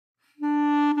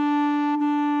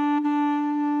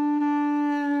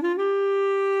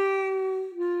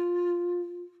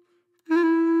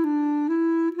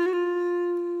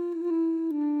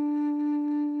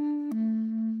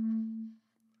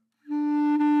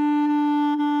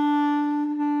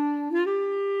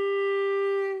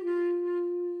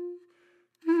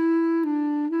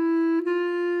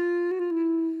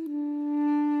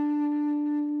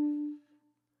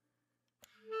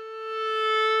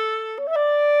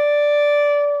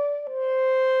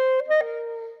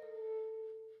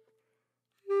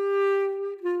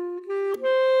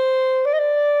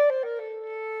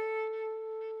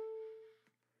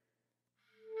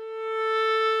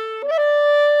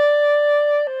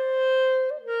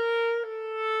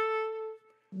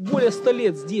Уже 100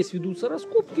 лет здесь ведутся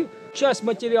раскопки, часть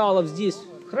материалов здесь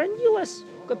хранилась,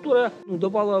 которая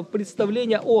давала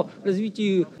представление о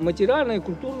развитии материальной,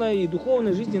 культурной и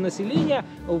духовной жизни населения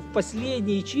в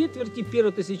последней четверти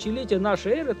первого тысячелетия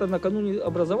нашей эры, это накануне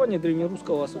образования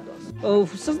древнерусского государства.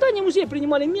 В создании музея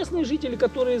принимали местные жители,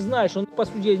 которые знают, что по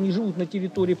сути они живут на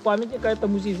территории памятника, это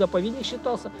музей-заповедник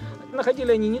считался.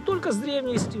 Находили они не только с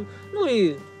древностью, но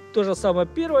и то же самое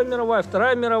Первая мировая,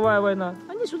 Вторая мировая война.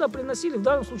 Они сюда приносили, в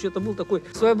данном случае это был такой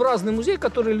своеобразный музей,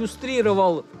 который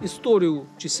иллюстрировал историю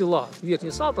села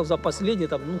Верхний Салтов за последние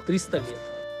 300 лет.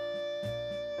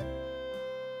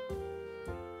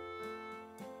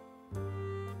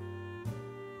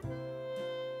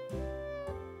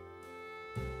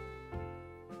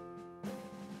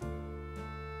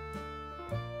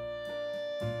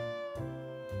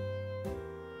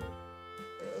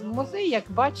 Музей, як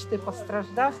бачите,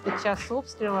 постраждав під час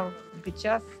обстрілів, під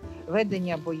час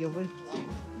ведення бойових дій.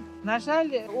 На жаль,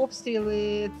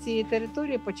 обстріли цієї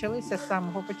території почалися з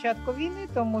самого початку війни,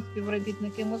 тому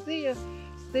співробітники музею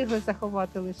встигли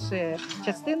заховати лише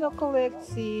частину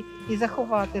колекції і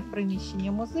заховати в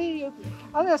приміщенні музею.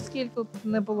 Але оскільки тут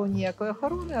не було ніякої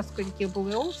охорони, оскільки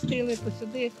були обстріли, то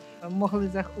сюди могли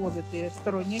заходити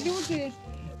сторонні люди.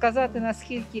 Сказати,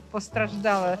 наскільки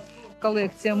постраждала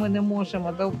колекція, ми не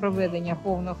можемо до проведення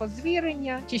повного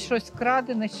звірення, чи щось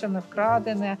вкрадене, що не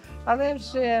вкрадене. Але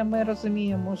вже ми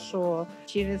розуміємо, що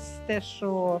через те,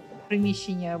 що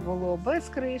приміщення було без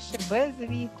криші, без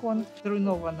вікон,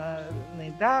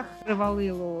 зруйнований дах,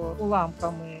 привалило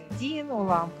уламками стін,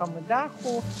 уламками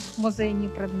даху, музейні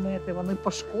предмети, вони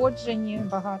пошкоджені,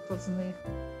 багато з них.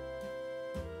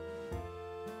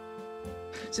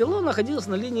 Село находилось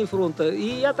на линии фронта,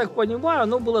 и, я так понимаю,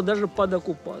 оно было даже под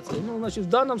оккупацией. В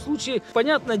данном случае,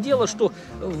 понятное дело, что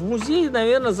в музей,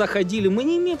 наверное, заходили. Мы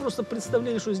не имеем просто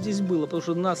представления, что здесь было, потому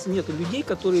что у нас нет людей,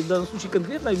 которые в данном случае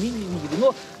конкретно видели.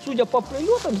 Но, судя по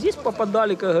прилетам, здесь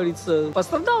попадали, как говорится.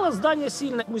 Пострадало здание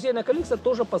сильно, музейная коллекция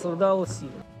тоже пострадала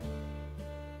сильно.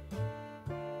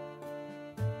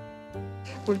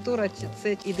 Культура –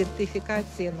 це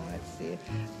ідентифікація нації.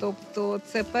 Тобто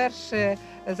це перше,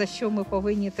 за що ми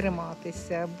повинні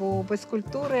триматися, бо без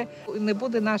культури не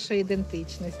буде нашої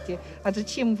ідентичності. Адже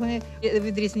чим ми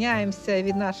відрізняємося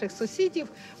від наших сусідів,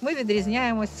 ми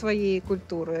відрізняємося своєю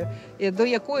культурою, до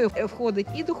якої входить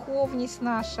і духовність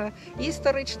наша, і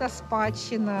історична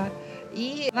спадщина,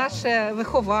 і наше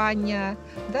виховання.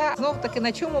 Знов-таки,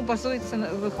 на чому базується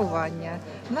виховання?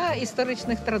 На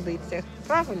історичних традиціях.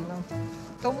 Правильно?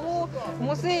 Тому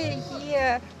музеї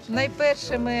є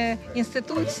найпершими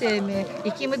інституціями,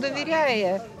 якими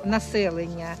довіряє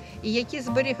населення і які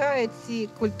зберігають ці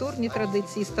культурні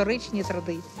традиції, історичні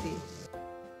традиції.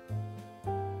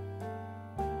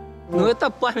 Это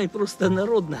память просто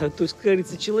народная. То есть, как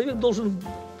говорится, человек должен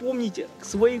помнить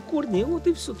свои корни, и вот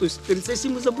и все. То есть, как говорится, если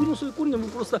мы забудем свои корни, мы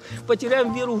просто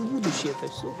потеряем веру в будущее, это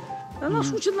все. Она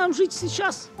учит нам жить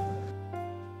сейчас.